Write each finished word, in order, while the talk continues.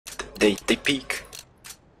They peek.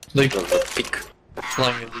 They The peek.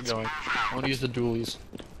 flying as you're going. I want to use the dualies.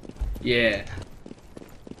 Yeah.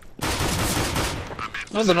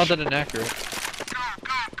 No, they're not that inaccurate.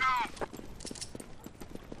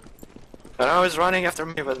 But I was running after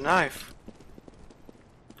me with a knife.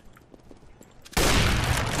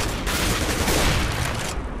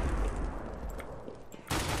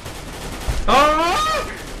 Oh!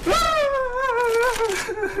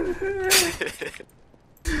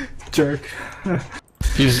 Jerk.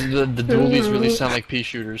 The dualies really sound like pea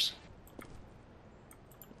shooters.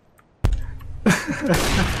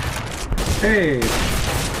 Hey!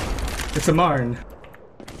 It's a Marn.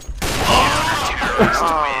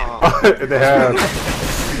 They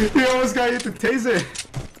have. He almost got hit the taser!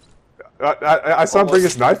 I saw him bring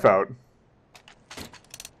his knife out.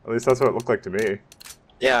 At least that's what it looked like to me.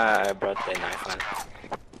 Yeah, I brought the knife on.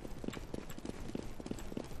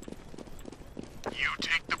 You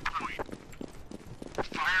take the point.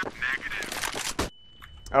 Fire negative.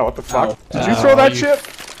 Oh, what the fuck? Ow. Did you throw that you-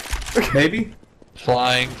 shit? Maybe?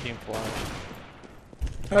 Flying, team flying.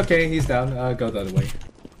 Okay, he's down. Go the other way.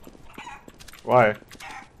 Why?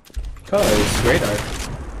 Cause radar.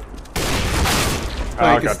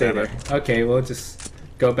 Oh, you can God stay damn there. it. Okay, we'll just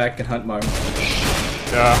go back and hunt Marm.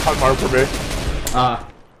 Yeah, hot mark for me. Ah.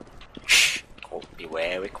 Shh. Oh, be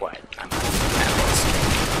very quiet. I'm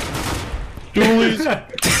Dualies!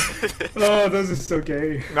 Oh, those are so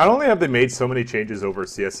gay. Not only have they made so many changes over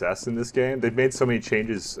CSS in this game, they've made so many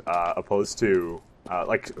changes opposed to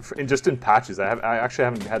just in patches. I actually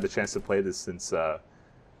haven't had the chance to play this since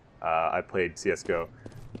I played CS:GO.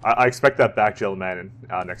 I expect that back, Gentleman,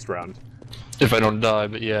 in next round. If I don't die,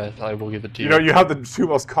 but yeah, I will give it to you. You know, you have the two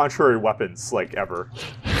most contrary weapons like ever.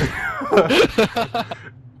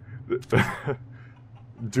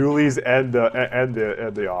 Dualies and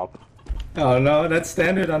the op. Oh no, that's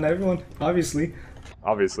standard on everyone, obviously.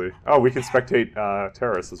 Obviously. Oh, we can spectate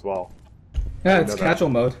terrorists as well. Yeah, it's know that. casual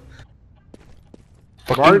mode.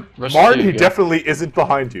 Fucking rush Marn, to he go. definitely isn't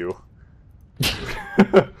behind you.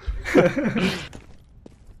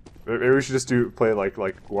 Maybe we should just play like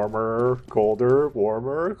warmer, colder,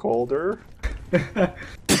 warmer, colder.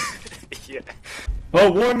 Yeah.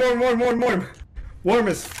 Oh, warm. Warm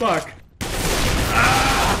as fuck.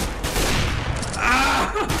 Ah!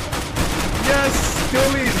 Ah! Yes,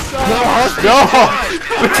 Dualies!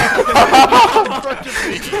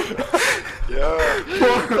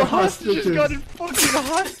 Yeah. The hostages got in fucking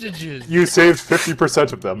hostages! You saved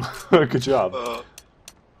 50% of them. Good job.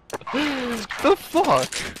 The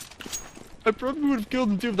fuck? I probably would have killed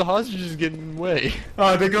them too if the hostages getting in the way.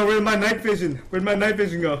 Oh, they go, where'd my night vision? Where'd my night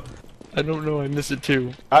vision go? I don't know, I miss it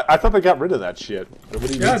too. I thought they got rid of that shit.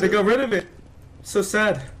 Nobody Yeah, needs they it. got rid of it. So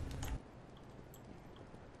sad.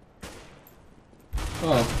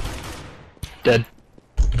 Oh. Dead.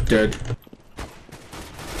 Dead.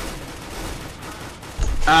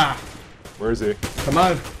 Ah! Where is he? Come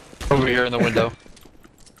on. Over here in the window.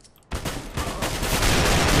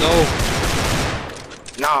 No!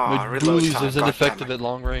 No, My reload dualies shot. is ineffective at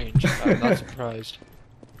long range. I'm not surprised.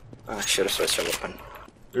 I should have switched a weapon.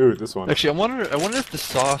 Ooh, this one. Actually, I wonder if the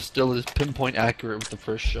saw still is pinpoint accurate with the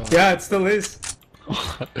first shot. Yeah, it still is.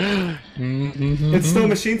 It's still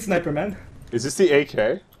machine sniper, man. Is this the AK?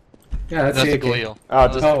 Yeah, that's, That's the the AK. Galil. Oh,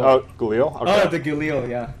 Galil? Okay. Oh, the Galil,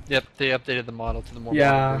 yeah. Yep, they updated the model to the more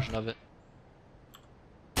Yeah. modern version of it.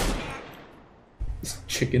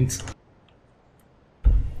 Chickens.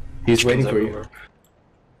 He's waiting for you.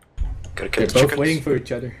 Gotta They're kill the both chickens. waiting for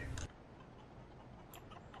each other.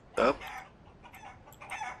 Up.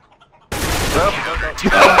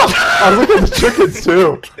 I look at the chickens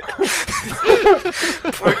too.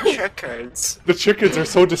 Poor chickens. The chickens are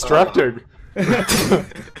so distracting.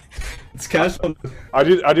 It's casual. I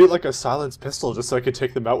did like a silenced pistol just so I could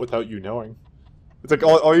take them out without you knowing. It's like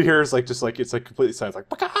all you hear is like it's like completely silent, like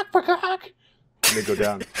 "Pakak, pakak," and they go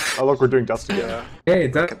down. Oh look, we're doing dust again. Yeah. Hey,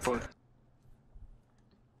 that. Good point.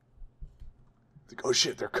 It's like, oh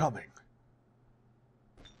shit, they're coming.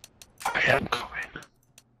 I am coming.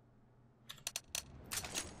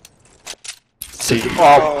 See.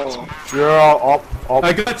 Oh, yeah, up,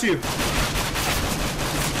 I got you.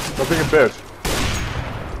 don't be a bitch.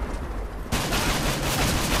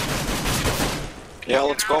 Yeah,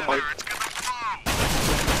 let's go, Mike.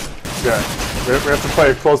 Yeah, we have to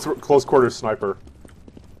play a close quarters sniper.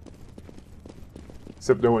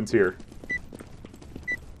 Except no one's here.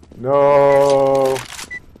 No.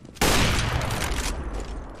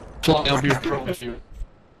 Flying, I'll be pro with you.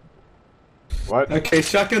 What? Okay,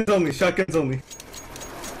 shotguns only, shotguns only.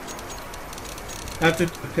 After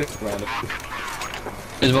the pistol round.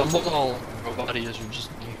 Is what all robot is or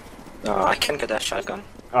just me? I can get that shotgun.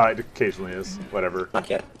 It occasionally is. Whatever. Not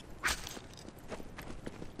yet.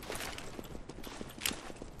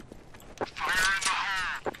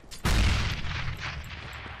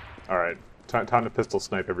 Alright. Time to pistol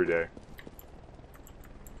snipe every day.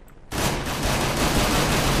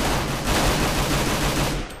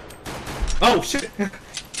 Oh shit!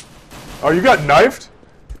 Oh, you got knifed?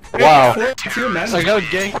 Wow. Two, man. I got a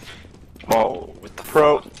gang. Oh, with the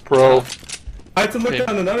Pro. I had to look Okay.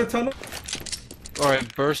 down another tunnel.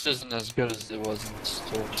 Alright, burst isn't as good as it was in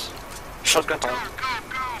stores. shotgun time.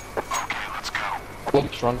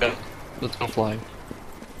 Whoops, wrong guy. Let's go flying.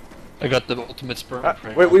 I got the ultimate sperm. right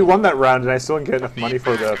Wait, now. we won that round and I still didn't get enough money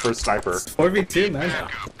for the first sniper. 4v2, man.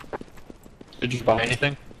 Did you buy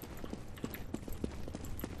anything?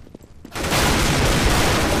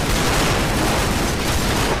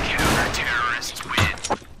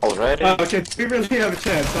 Already? Okay, we really have a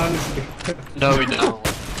chance, honestly. No, we don't.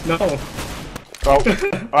 No. Oh,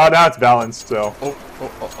 oh, now it's balanced still. Oh.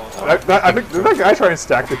 I think did that guy try and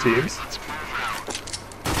stack the teams?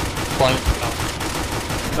 Flying.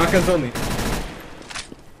 Shotguns only.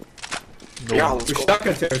 No. Yeah, let's We're go.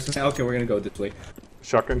 shotgun terrorists, man. Okay, we're gonna go this way.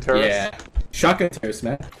 Shotgun terrorists? Yeah. Shotgun terrorists,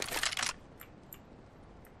 man.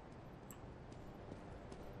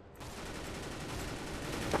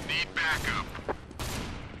 Need backup.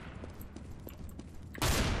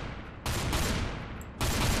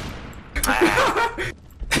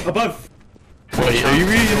 Above. Wait, are you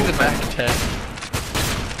reading the back attack?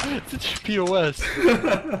 It's a POS.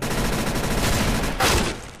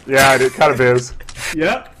 Yeah, it kind of is.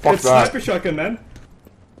 Yeah. Fuck It's that. sniper shotgun, man.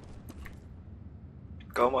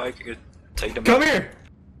 Go, Mike. You could take them. Come out. here.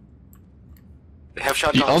 They have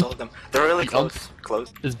shotguns, ump- all of them. They're really the ump- close.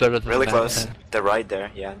 Close. It's better than Really the close. back They're right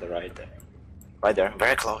there. Yeah, they're right there. Right there.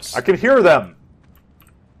 Very close. I can hear them.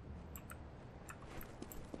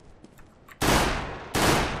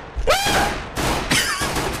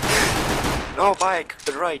 No, Mike.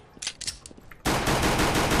 They're right.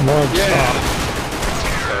 Yeah.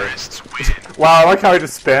 Wow, I like how I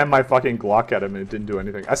just spammed my fucking Glock at him and it didn't do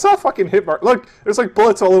anything. I saw a fucking hit mark. Look, there's like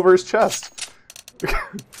bullets all over his chest.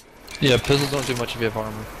 Yeah, pistols don't do much if you have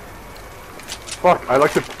armor. Fuck, I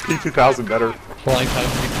like the P2000 better. Flying time,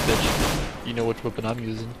 bitch. You know which weapon I'm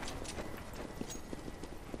using.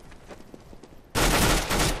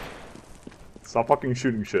 Stop fucking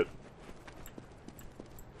shooting shit.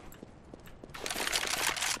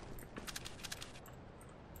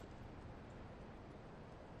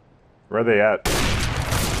 Where are they at?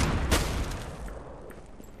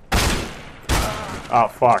 Oh,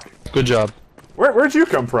 fuck. Good job. Where'd you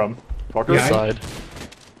come from? Fucker? Yeah, Side.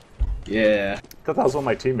 Yeah. I thought that was one of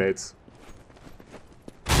my teammates.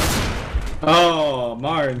 Oh,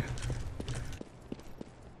 Marn.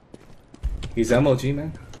 He's MLG,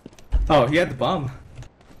 man. Oh, he had the bomb.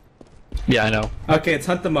 Yeah, I know. Okay, it's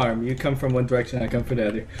hunt the Marm. You come from one direction, I come from the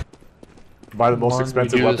other. Buy the most Marn, we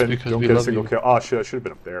expensive do this weapon, because don't we get a love single you. kill. Oh shit, I should have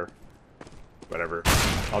been up there. Whatever.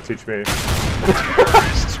 I'll teach me.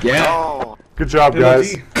 Yeah. Oh, Good job,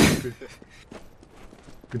 guys. MLG.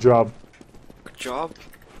 Good job. good job.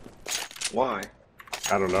 Why?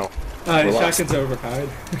 I don't know. His lost. shotguns are overpowered.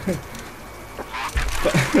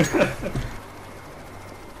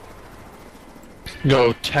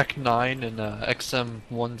 Go Tech 9 and XM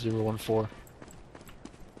 1014.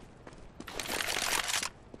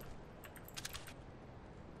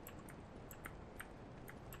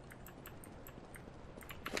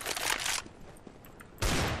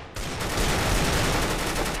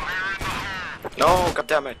 No,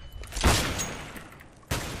 goddammit.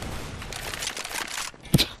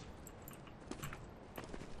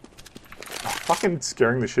 Fucking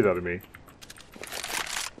scaring the shit out of me.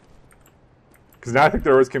 Because now I think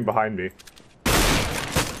they're always came behind me.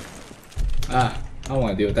 I don't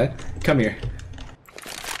want to deal with that. Come here.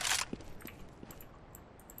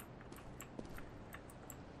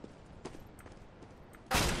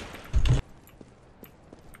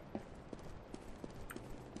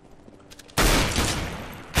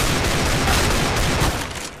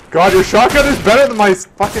 God, your shotgun is better than my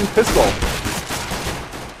fucking pistol.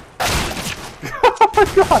 Oh my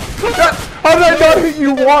god. How did I not hit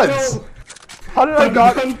you once? No. How did I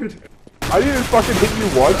not? 100. I didn't even fucking hit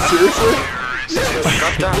you once, seriously?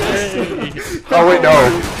 Goddammit. Oh wait, no.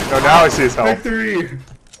 No, now I see his health. Victory!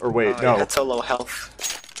 Or wait, Oh, no. that's so low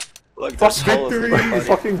health. Look, Fuck there's hole victory. in my body.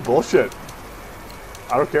 Fucking bullshit.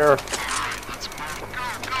 I don't care.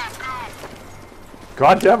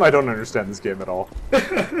 God damn, I don't understand this game at all.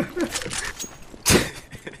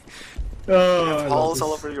 Oh, I love Holes this.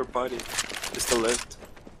 all over your body. Just to lift.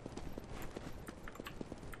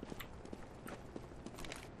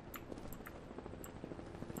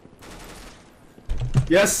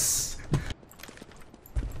 Yes!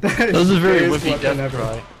 That was a very Gayest whippy weapon death ever.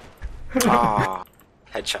 cry. Ah,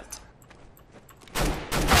 headshot.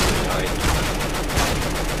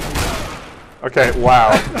 Okay,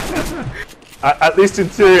 wow. At least in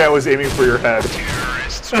theory, I was aiming for your head.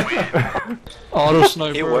 Auto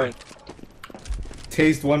sniper. He weren't.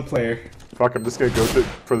 Tased one player. Fuck, I'm just gonna go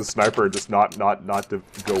for the sniper and just not to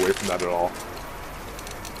go away from that at all.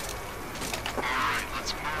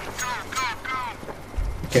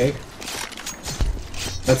 Okay.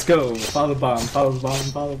 Let's go. Follow the bomb. Follow the bomb.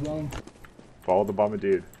 Follow the bomb. Follow the bomb,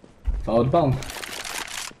 indeed. Follow the bomb.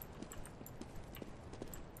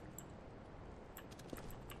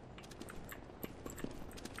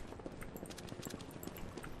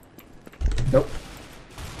 Nope.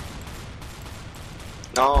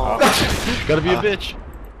 No. Gotta be a bitch.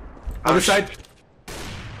 Other side.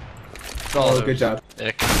 Oh, good job.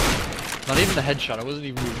 Ick. Not even the headshot. I wasn't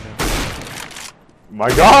even moving him. My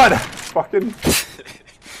God! Fucking.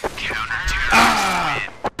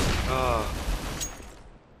 Oh.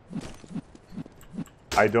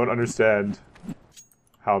 I don't understand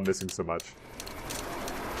how I'm missing so much.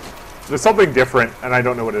 There's something different, and I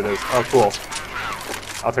don't know what it is. Oh, cool.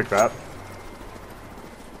 I'll take that.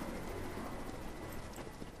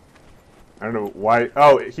 I don't know why.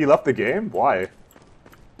 Oh, he left the game? Why?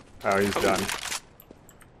 Oh, he's done.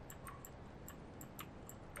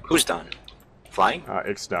 Who's done? Flying?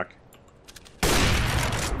 It's stuck.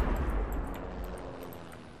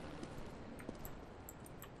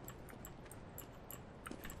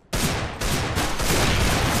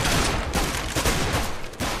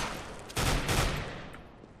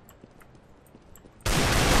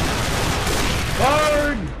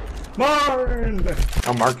 Marn!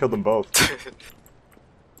 Oh, Mark killed them both.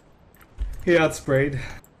 He outsprayed.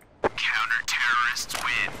 Counter-terrorists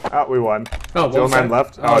win. Oh, we won. Oh, Gentleman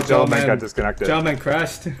left. Oh, Gentleman got disconnected. Gentleman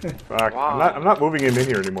crashed. Fuck. Wow. I'm not moving him in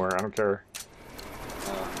here anymore. I don't care.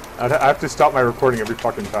 I have to stop my recording every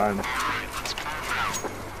fucking time.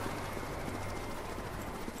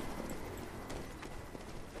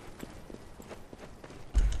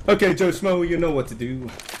 Okay, Joe Smo, you know what to do.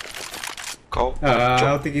 Cole. I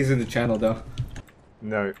don't think he's in the channel though.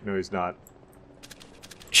 No, he's not.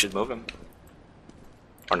 You should move him.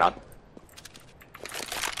 Or not.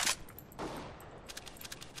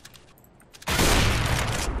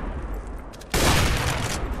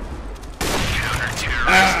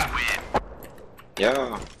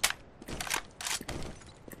 Yeah.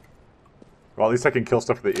 Well, at least I can kill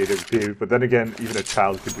stuff with the AWP, but then again, even a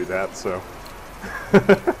child could do that, so...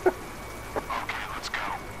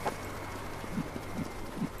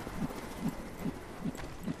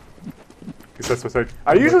 That's what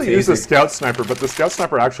I usually use the scout sniper, but the scout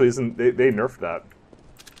sniper actually isn't. They nerfed that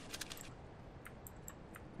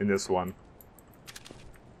in this one.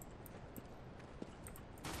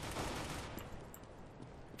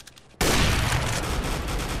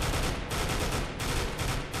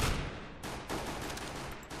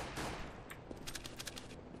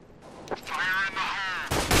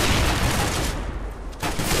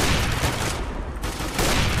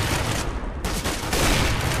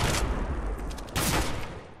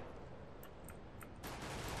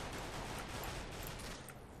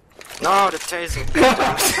 No, the tasing.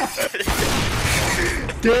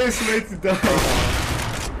 Gas makes it die.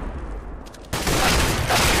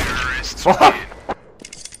 Fuck!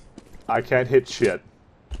 I can't hit shit.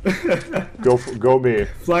 Go me.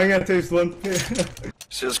 Flying at taste one.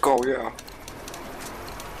 Just go, yeah.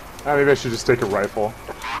 Maybe I should just take a rifle.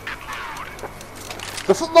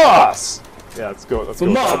 The FAMAS! Yeah, let's go. Let's go.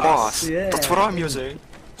 FAMAS. Yeah. That's what I'm using.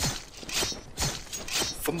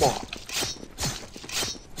 FAMAS.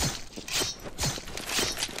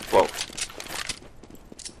 Whoa.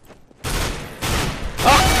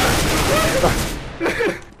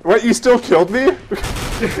 What? You still killed me? Hey,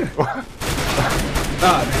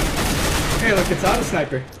 look, it's auto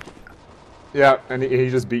sniper. Yeah, and he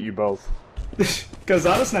just beat you both. Cause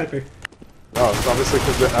auto sniper. Oh, it's obviously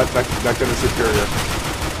because that gun is superior.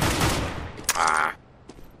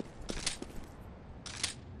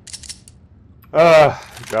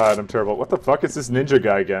 God, I'm terrible. What the fuck is this ninja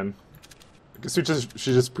guy again? I guess we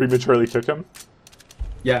should just prematurely kick him?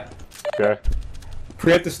 Yeah. Okay.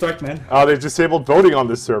 Preemptive man. Oh, they disabled voting on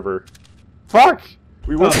this server. Fuck!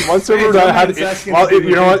 We went from one server Hey, that had. it's asking Well, to do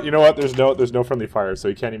you know with what? You know what? There's no friendly fire, so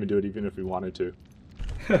you can't even do it even if we wanted to.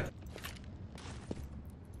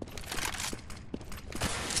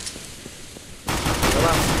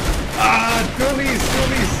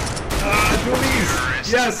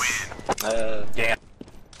 Dualies! Yes! Damn.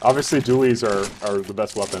 Obviously, dualies are the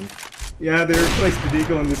best weapon. Yeah, they replaced the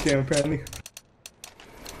deagle in this game, apparently.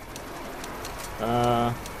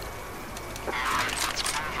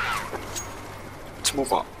 Let's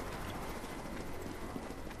move on.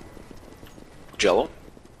 Jello?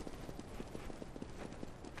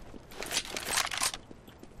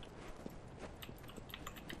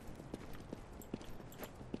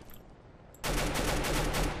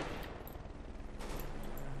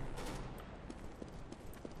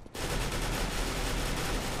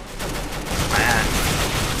 Man.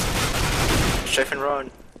 Chef and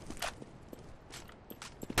run.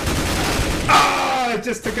 Ah! I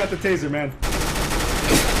just took out the taser, man.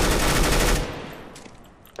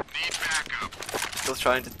 Need backup. Still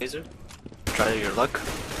trying the taser? Try your luck.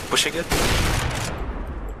 Pushing it.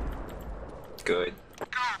 Good. Go,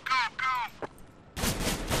 go, go.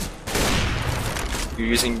 You're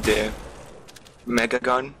using the mega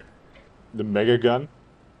gun? The mega gun?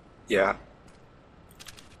 Yeah.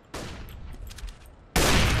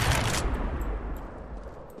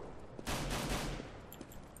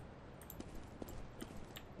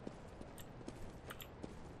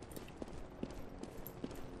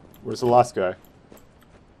 Where's the last guy?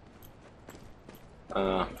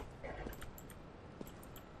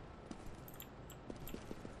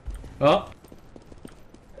 Oh,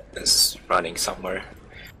 It's running somewhere.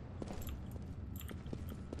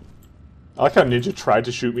 I like how Ninja tried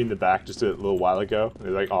to shoot me in the back just a little while ago.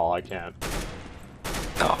 They're like, oh, I can't.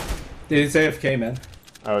 No. he's AFK, man.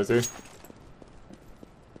 Oh, is he?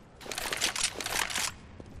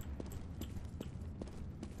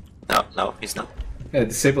 No, he's not. Yeah,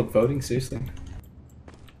 disabled voting, seriously.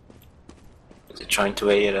 Is he trying to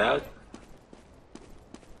weigh it out?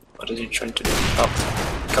 What is he trying to do?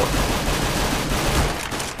 Oh, go.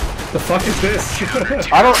 The fuck is this?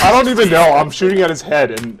 I don't even know. I'm shooting at his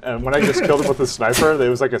head, and when I just killed him with the sniper, there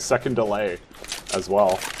was like a second delay as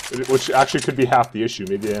well, which actually could be half the issue.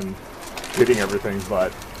 Maybe I'm hitting everything,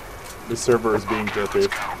 but the server is being derpy.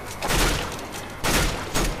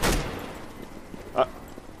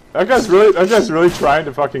 That guy's really trying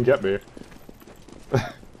to fucking get me.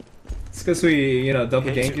 It's because we, you know,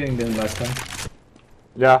 double gamed them last time.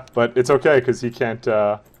 Yeah, but it's okay because he can't.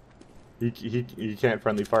 He can't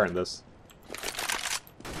friendly fire in this.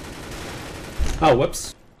 Oh,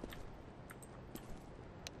 whoops.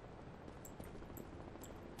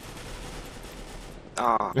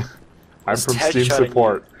 Ah. I'm Just from Steam headshotting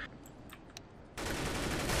support.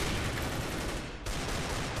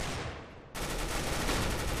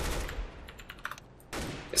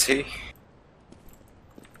 Is he?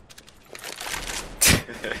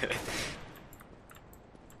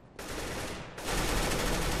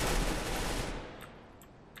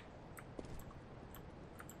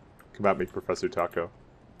 Come at me, Professor Taco.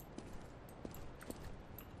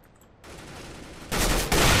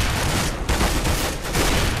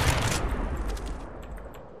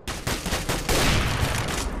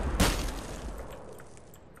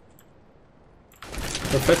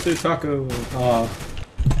 Professor Taco.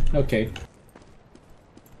 Okay.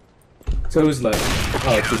 So who's left?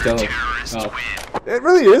 Oh, it's the Jello. Oh. It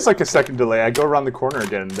really is like a second delay. I go around the corner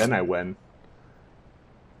again, and then I win.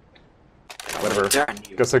 Whatever. Darn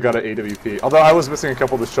you. Guess I got an AWP. Although I was missing a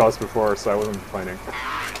couple of the shots before, so I wasn't complaining.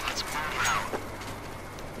 Let's move out.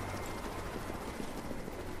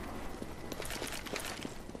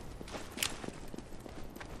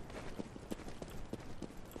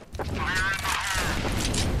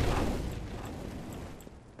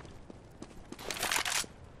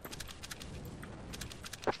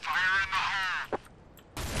 Fire in the hole.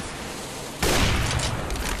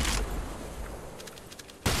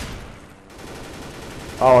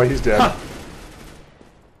 Oh, he's dead. Huh.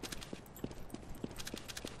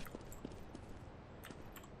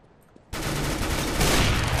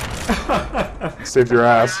 Saved your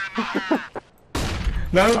ass.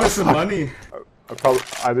 None of this is money.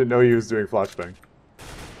 I didn't know he was doing flashbang.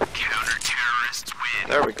 Counter-terrorists win.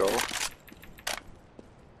 There we go.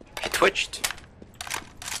 He twitched.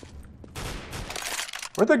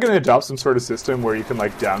 Weren't they gonna adopt some sort of system where you can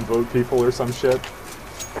like downvote people or some shit? Okay,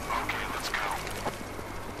 let's go.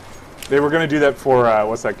 They were gonna do that for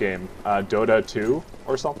what's that game? Dota 2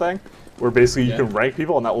 or something? Where basically you Yeah. can rank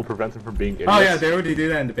people and that will prevent them from being idiots. Oh yeah, they already do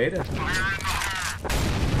that in the beta. Fire in the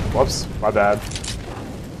hole. Whoops, my bad.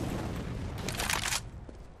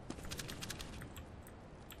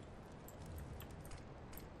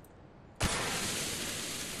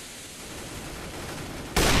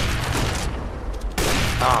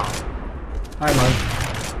 Ah, Hi, man.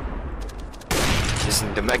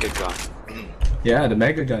 using the mega gun. Yeah, the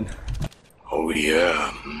mega gun. Oh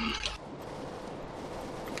yeah.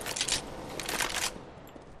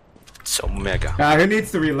 So mega. Who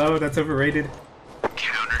needs to reload? That's overrated.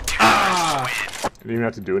 Counter-terrorists Ah! win. didn't even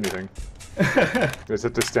have to do anything. Just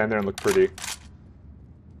have to stand there and look pretty.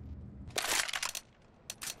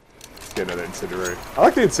 Let's get another incendiary. I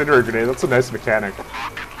like the incendiary grenade. That's a nice mechanic.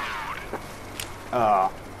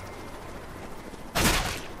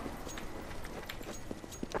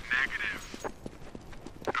 Negative.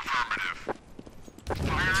 Affirmative.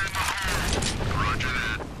 Fire in the hole. Roger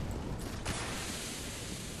that.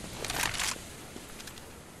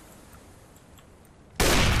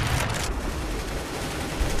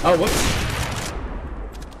 Oh, whoops.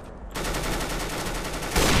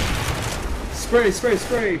 Spray, spray,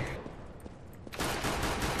 spray.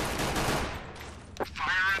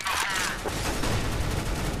 Fire in the hole.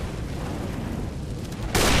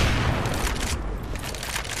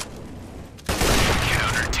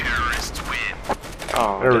 Counter-terrorists win.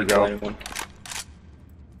 Oh, There we didn't kill go. anyone.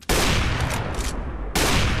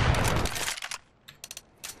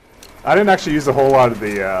 I didn't actually use a whole lot of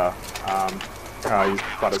the, I used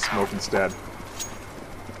a lot of smoke instead.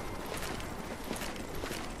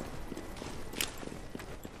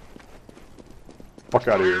 Fuck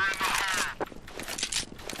out of here.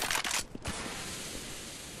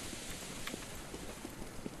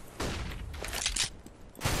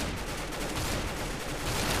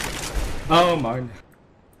 Oh, mine.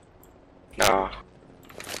 No.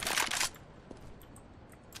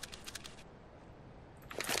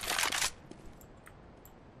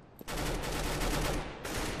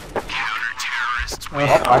 Counter-terrorists Oh, win.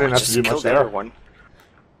 I didn't have to Just do much killed there. everyone.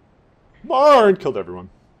 Marn killed everyone.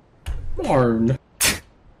 Marn.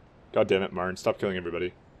 God damn it, Marn. Stop killing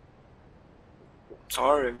everybody.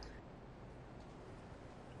 Sorry.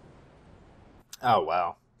 Oh,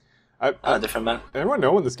 wow. Different man. Anyone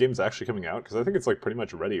know when this game is actually coming out? Because I think it's like pretty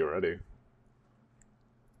much ready already.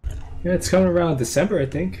 Yeah, it's coming around December, I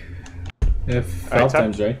think. If Alright, Valve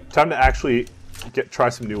time's right. Time to actually try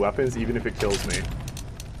some new weapons, even if it kills me.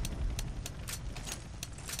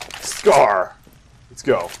 Scar! Let's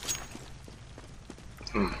go.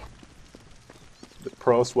 The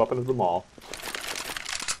proest weapon of them all.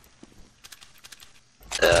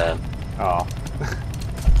 Oh.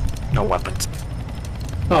 No weapons.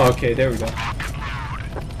 Oh, okay, there we go.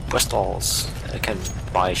 Pistols. I can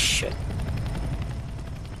buy shit.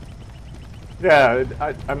 Yeah,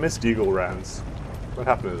 I missed Deagle rounds. What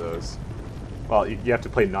happened to those? Well, you have to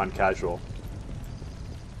play non-casual.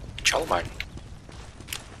 Chill, man.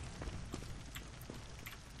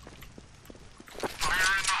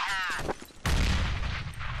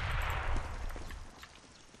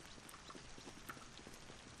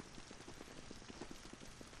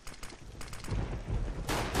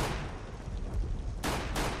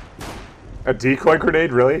 A decoy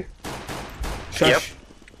grenade, really? Shush. Yep.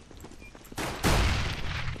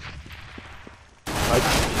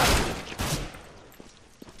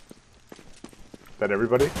 That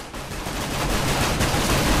everybody? It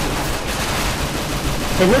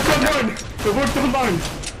worked on mine! It worked on mine!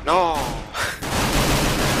 No.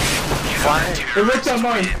 Why? It worked on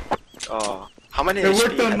mine! Oh, how many? It HP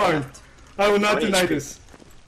worked on had mine! left? I will not How many deny HP? this.